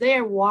know it's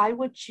there, why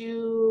would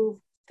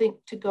you think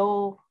to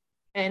go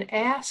and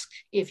ask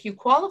if you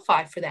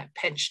qualify for that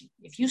pension?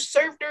 If you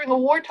serve during a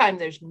wartime,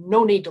 there's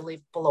no need to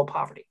live below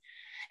poverty.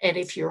 And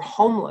if you're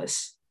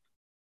homeless,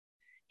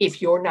 if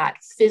you're not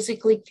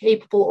physically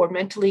capable or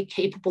mentally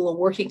capable of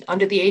working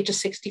under the age of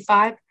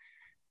 65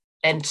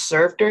 and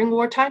serve during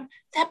wartime,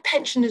 that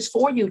pension is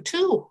for you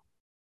too.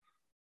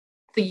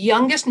 The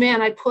youngest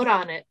man I put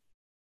on it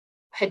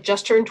had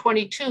just turned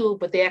 22,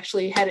 but they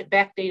actually had it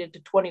backdated to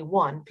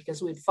 21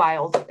 because we'd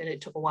filed and it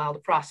took a while to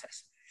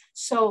process.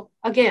 So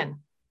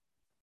again,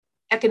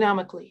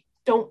 economically,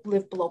 don't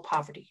live below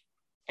poverty.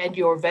 And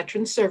your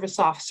veteran service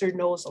officer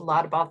knows a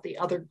lot about the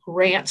other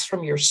grants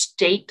from your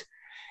state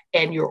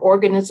and your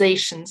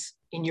organizations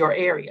in your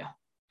area.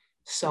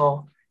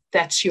 So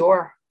that's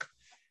your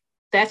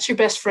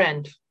best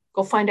friend.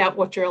 Go find out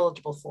what you're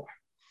eligible for.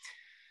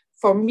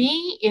 For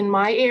me, in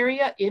my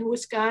area, in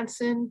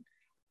Wisconsin,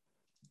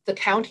 the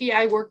county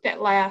I worked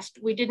at last,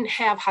 we didn't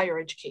have higher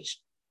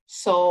education.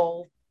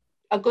 So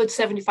a good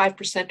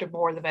 75% or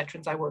more of the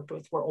veterans I worked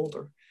with were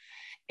older.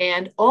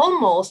 And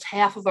almost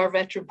half of our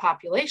veteran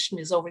population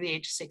is over the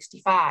age of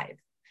 65.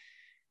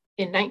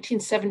 In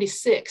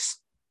 1976,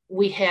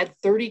 we had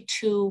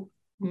 32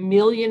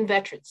 million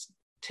veterans.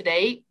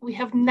 Today, we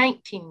have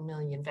 19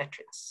 million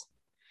veterans.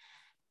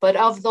 But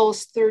of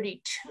those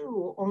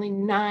 32, only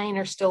 9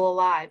 are still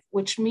alive,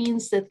 which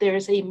means that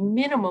there's a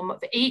minimum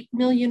of 8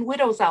 million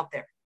widows out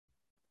there.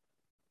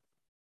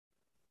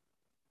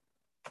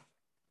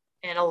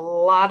 And a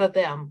lot of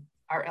them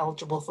are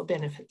eligible for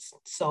benefits.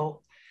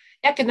 So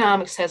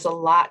economics has a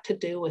lot to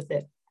do with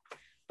it.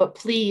 But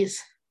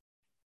please,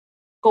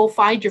 go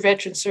find your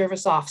veteran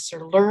service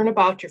officer, learn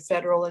about your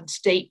federal and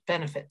state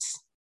benefits.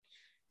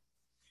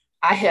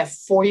 I have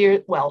 4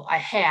 years, well, I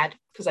had,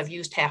 because I've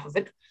used half of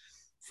it,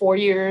 4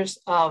 years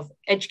of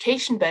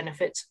education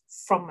benefits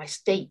from my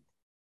state.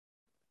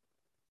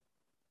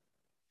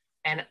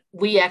 And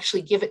we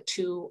actually give it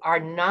to our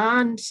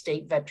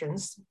non-state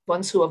veterans,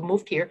 ones who have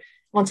moved here,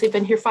 once they've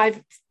been here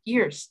 5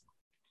 years.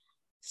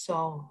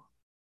 So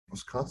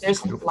Wisconsin's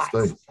a beautiful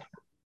state.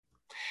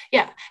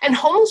 Yeah, and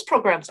homeless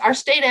programs. Our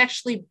state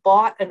actually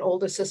bought an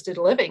old assisted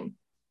living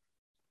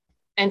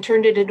and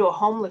turned it into a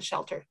homeless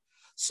shelter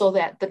so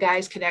that the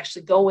guys can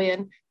actually go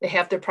in. They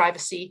have their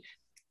privacy,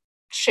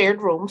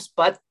 shared rooms,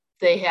 but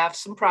they have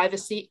some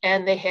privacy,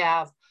 and they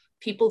have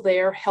people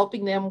there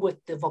helping them with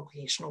the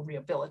vocational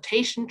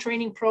rehabilitation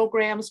training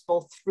programs,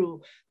 both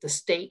through the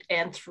state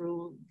and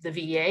through the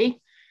VA,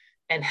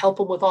 and help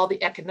them with all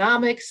the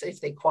economics.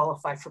 If they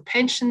qualify for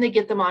pension, they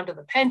get them onto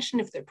the pension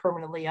if they're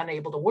permanently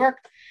unable to work.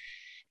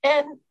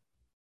 And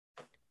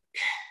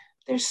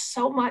there's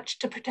so much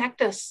to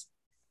protect us,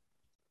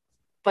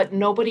 but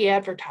nobody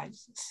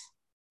advertises.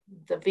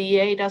 The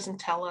VA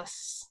doesn't tell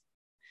us.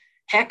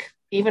 Heck,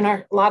 even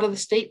a lot of the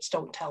states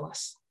don't tell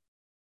us.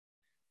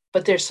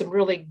 But there's some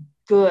really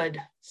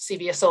good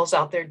CVSOs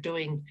out there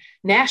doing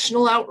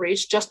national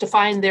outreach just to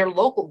find their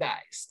local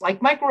guys,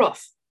 like Mike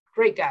Roof,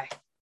 great guy.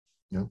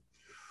 Yeah,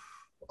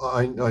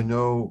 I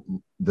know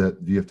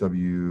that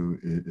VFW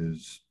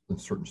is in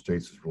certain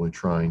states is really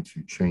trying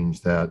to change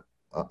that.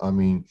 I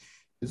mean,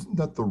 isn't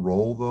that the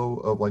role though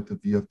of like the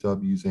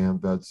VFWs,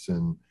 AMVETS,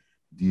 and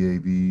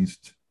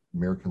DAVs,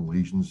 American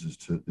Legions, is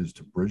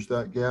to bridge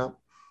that gap?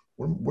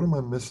 What am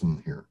I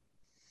missing here?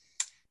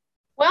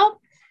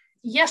 Well,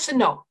 yes and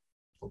no.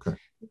 Okay.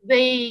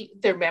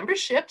 Their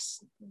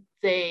memberships,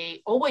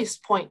 they always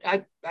point.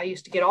 I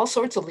used to get all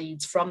sorts of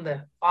leads from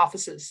the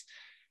offices,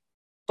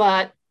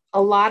 but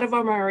a lot of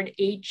them are in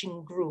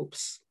aging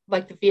groups,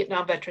 like the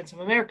Vietnam Veterans of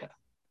America.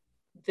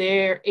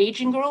 They're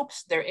aging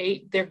groups.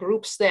 They're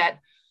groups that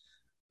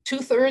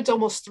 2/3,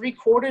 almost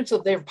 3/4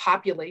 of their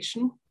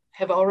population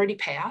have already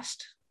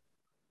passed.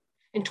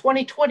 In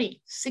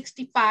 2020,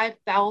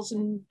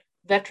 65,000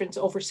 veterans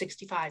over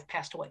 65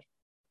 passed away.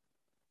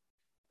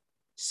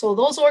 So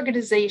those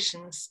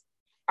organizations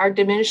are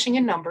diminishing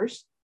in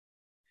numbers.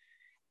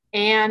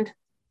 And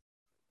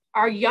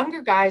our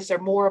younger guys are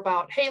more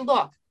about, hey,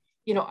 look,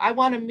 I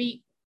want to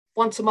meet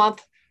once a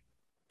month,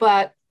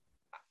 but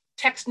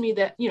text me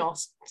that,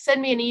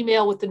 send me an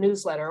email with the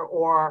newsletter,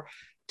 or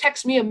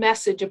text me a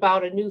message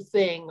about a new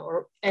thing.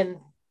 And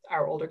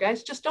our older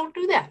guys just don't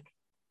do that.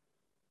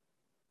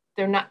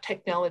 They're not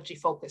technology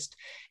focused.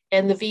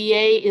 And the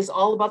VA is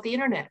all about the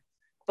internet.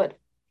 But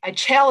I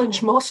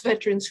challenge most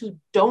veterans who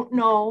don't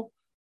know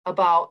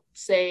about,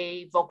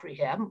 say, voc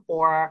rehab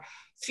or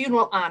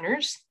funeral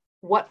honors,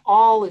 what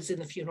all is in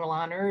the funeral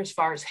honor as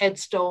far as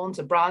headstones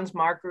and bronze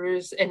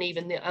markers and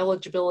even the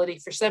eligibility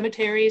for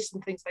cemeteries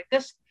and things like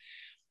this.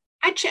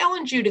 I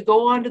challenge you to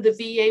go onto the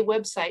VA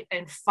website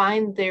and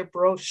find their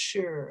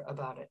brochure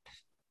about it.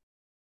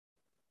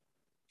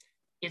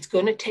 It's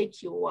going to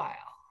take you a while.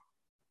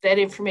 That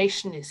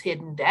information is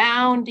hidden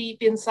down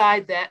deep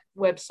inside that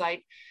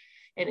website.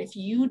 And if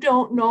you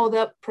don't know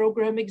that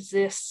program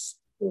exists,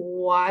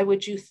 why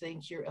would you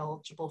think you're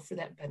eligible for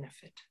that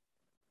benefit?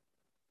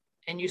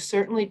 And you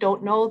certainly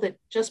don't know that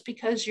just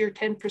because you're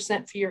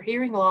 10% for your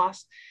hearing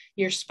loss,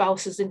 your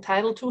spouse is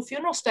entitled to a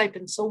funeral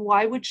stipend. So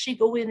why would she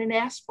go in and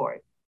ask for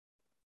it?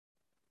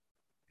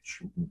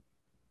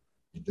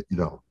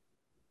 No.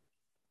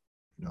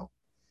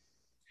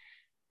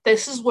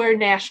 This is where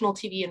national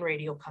TV and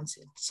radio comes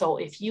in. So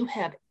if you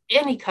have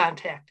any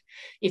contact,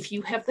 if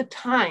you have the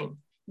time,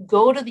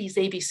 go to these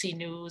ABC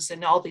News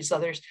and all these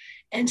others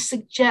and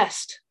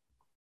suggest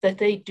that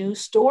they do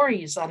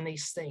stories on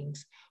these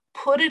things.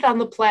 Put it on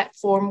the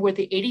platform where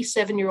the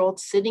 87-year-old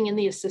sitting in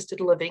the assisted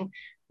living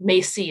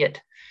may see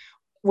it,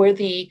 where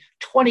the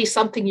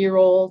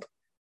 20-something-year-old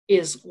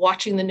is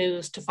watching the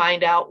news to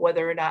find out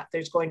whether or not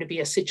there's going to be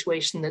a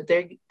situation that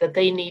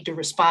they need to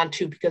respond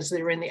to because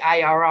they're in the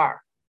IRR,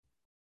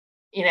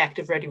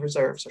 inactive ready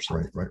reserves or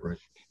something. Right.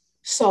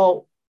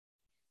 So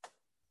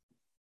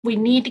we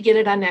need to get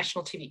it on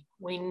national TV.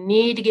 We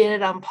need to get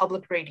it on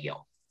public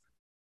radio.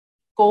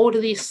 Go to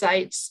these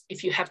sites.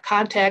 If you have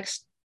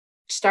contacts,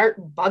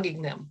 start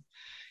bugging them,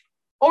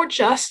 or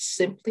just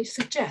simply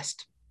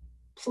suggest,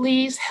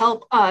 please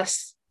help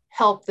us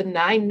help the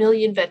 9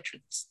 million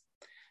veterans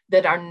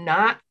that are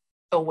not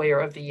aware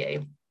of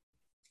VA,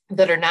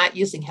 that are not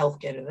using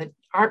healthcare, that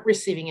aren't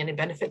receiving any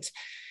benefits,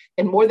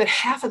 and more than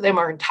half of them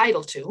are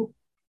entitled to.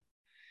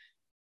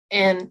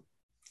 And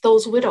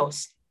those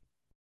widows.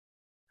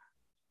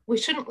 We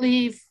shouldn't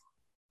leave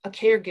a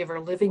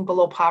caregiver living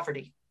below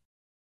poverty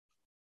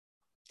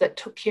that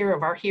took care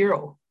of our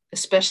hero,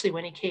 especially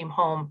when he came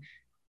home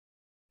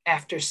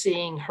after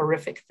seeing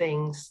horrific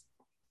things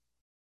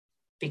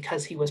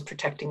because he was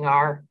protecting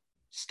our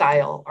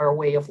style, our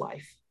way of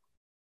life.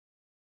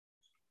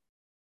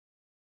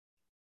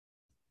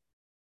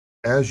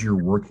 As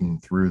you're working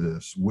through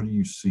this, what do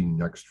you see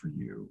next for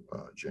you,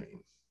 Jane?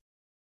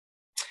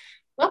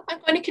 Well, I'm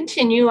going to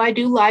continue. I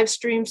do live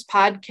streams,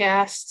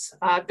 podcasts.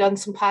 I've done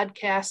some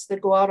podcasts that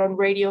go out on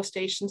radio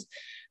stations.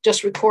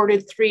 Just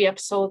recorded 3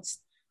 episodes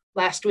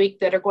last week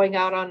that are going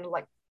out on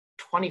like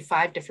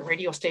 25 different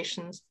radio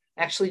stations.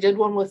 Actually did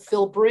one with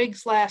Phil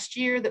Briggs last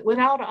year that went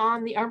out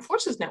on the Armed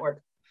Forces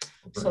Network.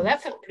 Okay. So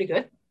that felt pretty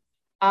good.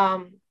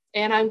 And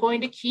I'm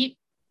going to keep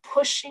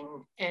pushing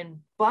and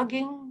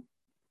bugging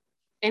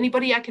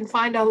anybody I can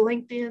find on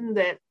LinkedIn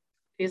that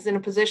is in a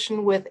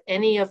position with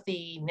any of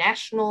the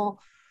national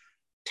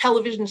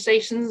television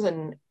stations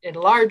and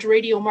large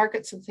radio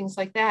markets and things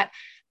like that.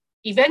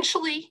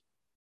 Eventually,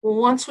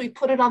 once we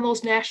put it on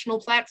those national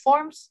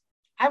platforms,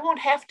 I won't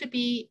have to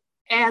be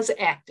as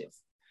active,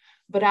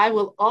 but I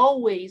will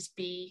always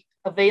be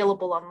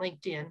available on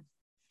LinkedIn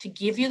to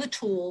give you the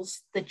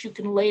tools that you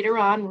can later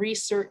on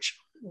research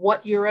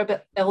what you're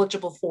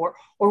eligible for,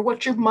 or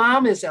what your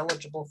mom is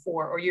eligible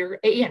for, or your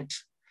aunt,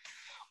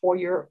 or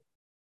your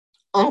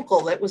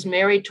uncle that was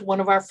married to one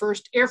of our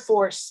first Air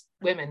Force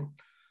women.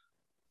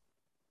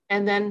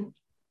 And then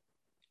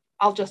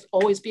I'll just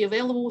always be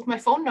available with my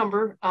phone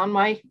number on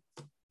my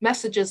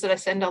messages that I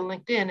send on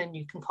LinkedIn, and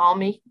you can call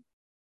me,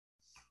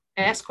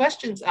 ask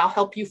questions. I'll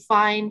help you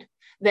find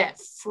that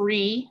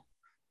free,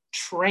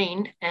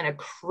 trained, and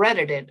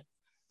accredited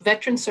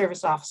veteran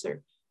service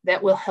officer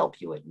that will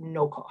help you at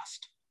no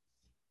cost.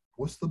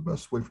 What's the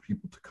best way for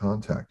people to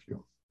contact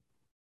you?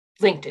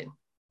 LinkedIn.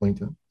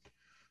 LinkedIn?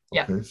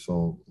 Yeah. Okay,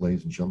 so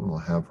ladies and gentlemen, I'll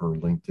have her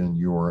LinkedIn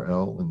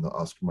URL in the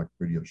Oscar Mike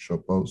Radio show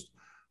post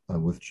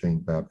with Jane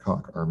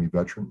Babcock, Army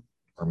veteran,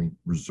 Army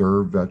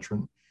Reserve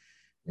veteran,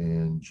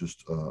 and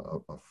just a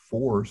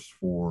force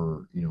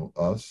for,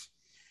 us.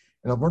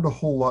 And I've learned a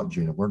whole lot,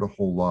 Jane. I've learned a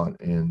whole lot.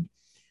 And,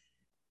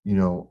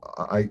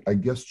 I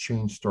guess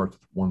change starts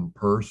with one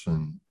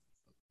person.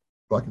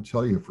 But I can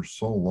tell you for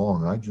so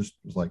long, I just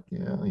was like,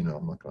 yeah,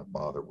 I'm not going to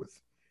bother with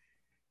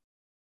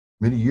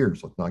many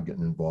years, like not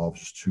getting involved,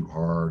 just too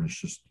hard. It's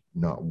just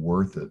not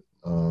worth it.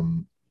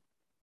 And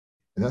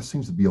that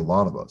seems to be a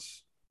lot of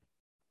us.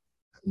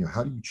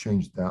 How do you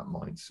change that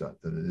mindset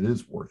that it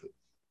is worth it?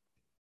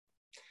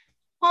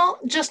 Well,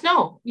 just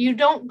know you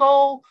don't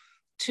go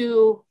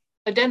to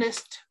a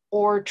dentist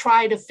or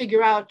try to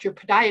figure out your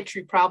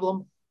podiatry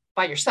problem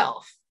by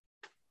yourself.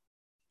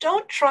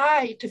 Don't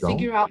try to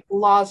figure out the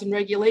laws and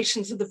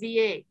regulations of the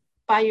VA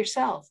by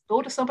yourself.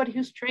 Go to somebody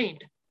who's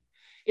trained.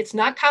 It's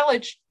not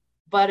college,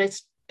 but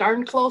it's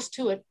darn close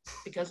to it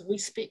because we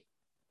speak,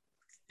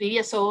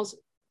 VSOs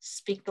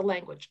speak the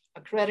language,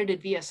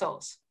 accredited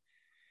VSOs.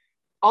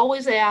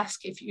 Always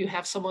ask if you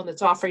have someone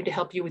that's offering to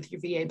help you with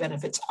your VA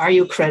benefits. Are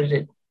you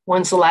accredited?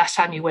 When's the last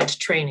time you went to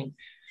training?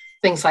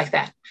 Things like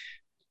that.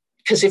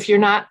 Because if you're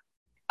not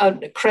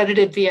an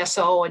accredited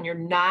VSO and you're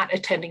not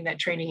attending that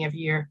training every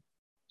year,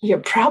 you're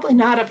probably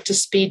not up to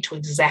speed to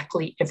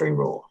exactly every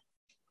rule.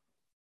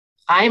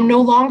 I am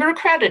no longer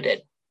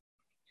accredited.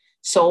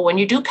 So when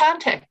you do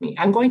contact me,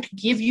 I'm going to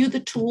give you the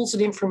tools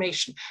and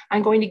information.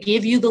 I'm going to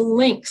give you the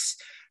links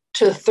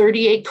to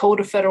 38 Code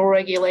of Federal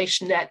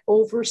Regulation that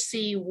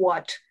oversee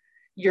what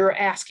you're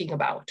asking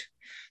about.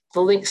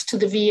 The links to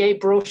the VA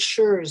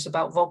brochures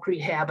about voc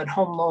rehab and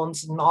home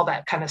loans and all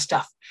that kind of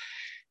stuff.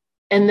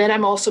 And then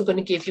I'm also going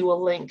to give you a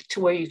link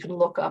to where you can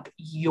look up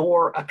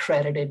your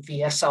accredited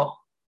VSO.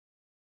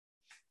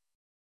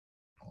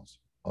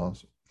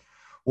 Awesome.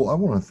 Well, I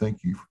want to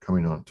thank you for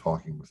coming on and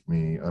talking with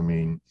me. I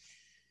mean,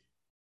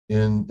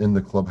 in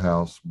the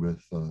clubhouse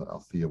with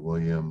Althea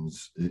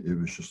Williams, it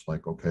was just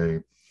like, okay,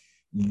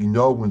 you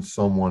know when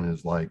someone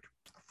is like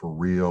for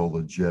real,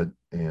 legit,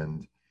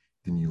 and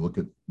then you look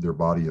at their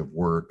body of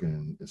work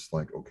and it's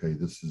like, okay,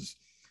 this is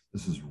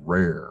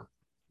rare,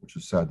 which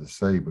is sad to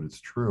say, but it's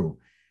true.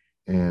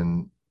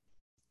 And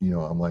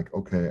I'm like,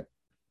 okay,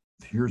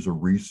 here's a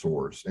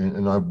resource.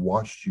 And I've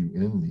watched you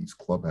in these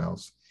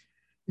clubhouse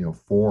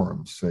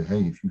forums say, hey,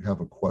 if you have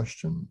a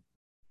question,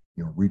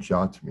 reach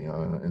out to me.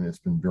 And it's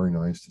been very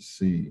nice to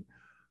see.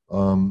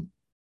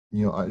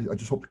 I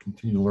just hope to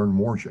continue to learn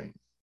more, Jane.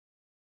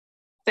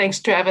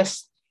 Thanks,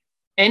 Travis.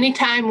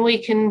 Anytime we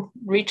can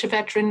reach a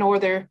veteran or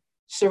their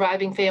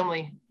surviving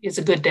family is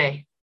a good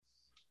day.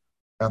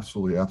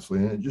 Absolutely.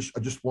 And I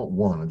just want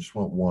one.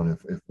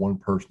 If one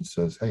person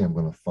says, hey, I'm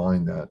going to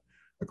find that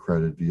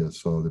accredited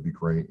VSO, that'd be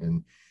great.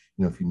 And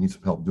if you need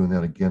some help doing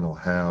that, again, I'll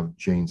have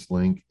Jane's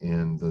link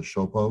in the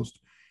show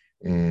post.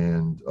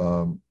 And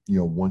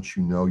once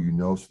you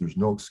know, so there's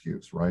no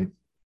excuse, right?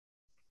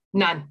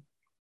 None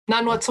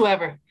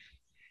whatsoever.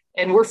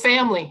 And we're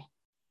family.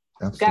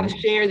 Absolutely. Got to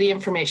share the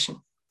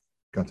information.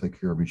 Got to take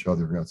care of each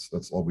other.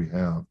 That's all we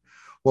have.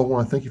 Well, I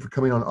want to thank you for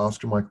coming on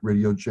Oscar Mike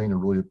Radio, Jane. I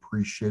really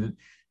appreciate it.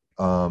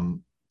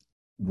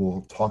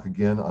 We'll talk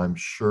again, I'm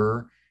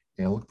sure,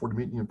 and I look forward to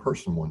meeting you in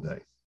person one day.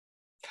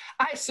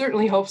 I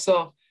certainly hope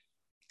so.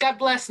 God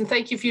bless, and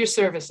thank you for your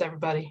service,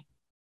 everybody.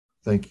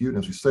 Thank you. And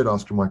as we said,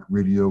 Oscar Mike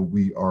Radio,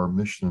 we are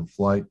mission in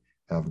flight.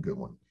 Have a good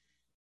one.